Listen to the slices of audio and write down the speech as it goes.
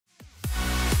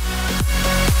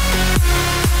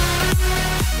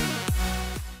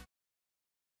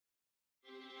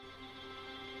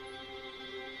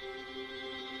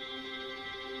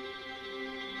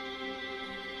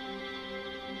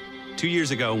2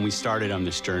 years ago, when we started on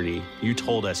this journey, you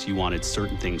told us you wanted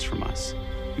certain things from us.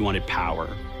 You wanted power,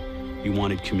 you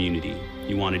wanted community,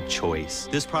 you wanted choice.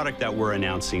 This product that we're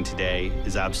announcing today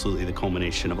is absolutely the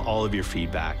culmination of all of your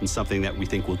feedback and something that we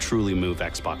think will truly move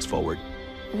Xbox forward.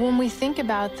 When we think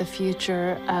about the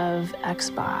future of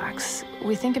Xbox,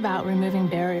 we think about removing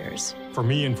barriers. For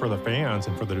me and for the fans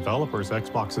and for the developers,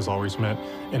 Xbox has always meant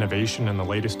innovation and the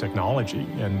latest technology,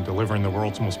 and delivering the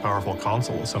world's most powerful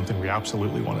console is something we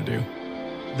absolutely want to do.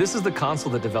 This is the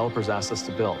console that developers asked us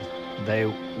to build. They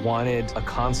wanted a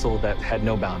console that had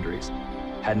no boundaries,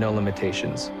 had no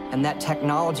limitations. And that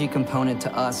technology component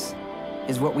to us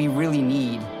is what we really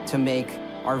need to make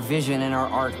our vision and our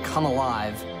art come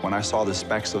alive. When I saw the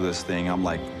specs of this thing, I'm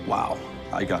like, wow,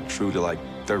 I got through to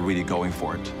they're really going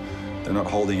for it. They're not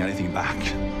holding anything back.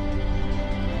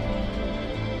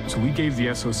 So we gave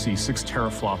the SoC 6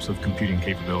 teraflops of computing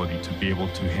capability to be able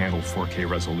to handle 4K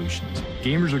resolutions.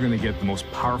 Gamers are going to get the most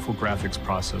powerful graphics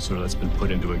processor that's been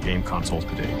put into a game console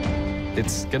to date.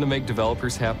 It's going to make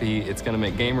developers happy, it's going to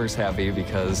make gamers happy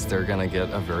because they're going to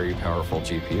get a very powerful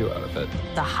GPU out of it.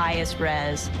 The highest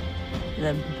res,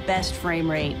 the best frame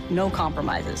rate, no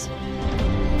compromises.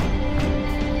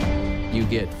 You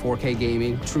get 4K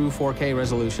gaming, true 4K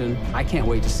resolution. I can't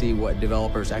wait to see what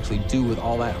developers actually do with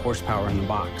all that horsepower in the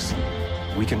box.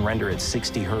 We can render at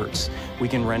 60 hertz. We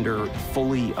can render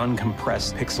fully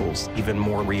uncompressed pixels, even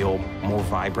more real, more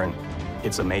vibrant.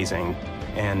 It's amazing.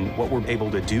 And what we're able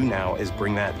to do now is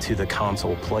bring that to the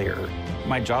console player.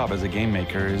 My job as a game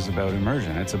maker is about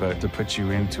immersion. It's about to put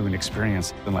you into an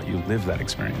experience and let you live that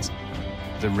experience.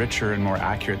 The richer and more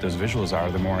accurate those visuals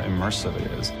are, the more immersive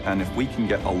it is. And if we can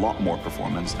get a lot more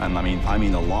performance, and I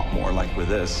mean a lot more, like with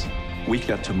this, we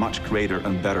get to much greater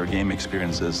and better game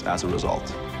experiences as a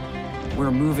result.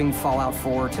 We're moving Fallout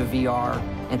 4 to VR,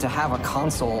 and to have a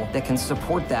console that can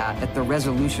support that at the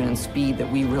resolution and speed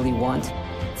that we really want,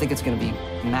 I think it's going to be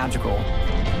magical.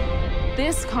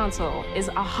 This console is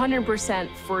 100%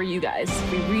 for you guys.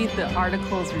 We read the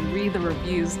articles, we read the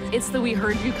reviews. It's the We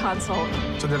Heard You console.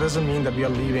 So that doesn't mean that we are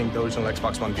leaving the original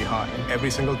Xbox One behind. Every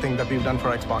single thing that we've done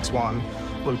for Xbox One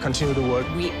will continue to work.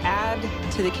 We add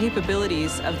to the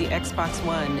capabilities of the Xbox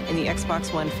One and the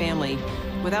Xbox One family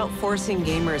without forcing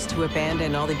gamers to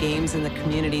abandon all the games in the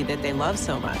community that they love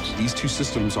so much. These two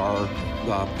systems are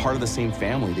part of the same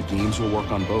family. The games will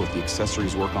work on both. The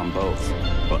accessories work on both.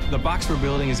 Well, the box we're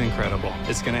building is incredible.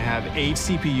 It's going to have 8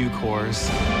 CPU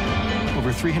cores,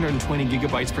 over 320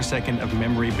 gigabytes per second of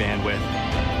memory bandwidth,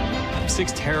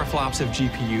 6 teraflops of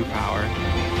GPU power.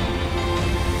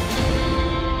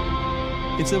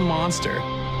 It's a monster.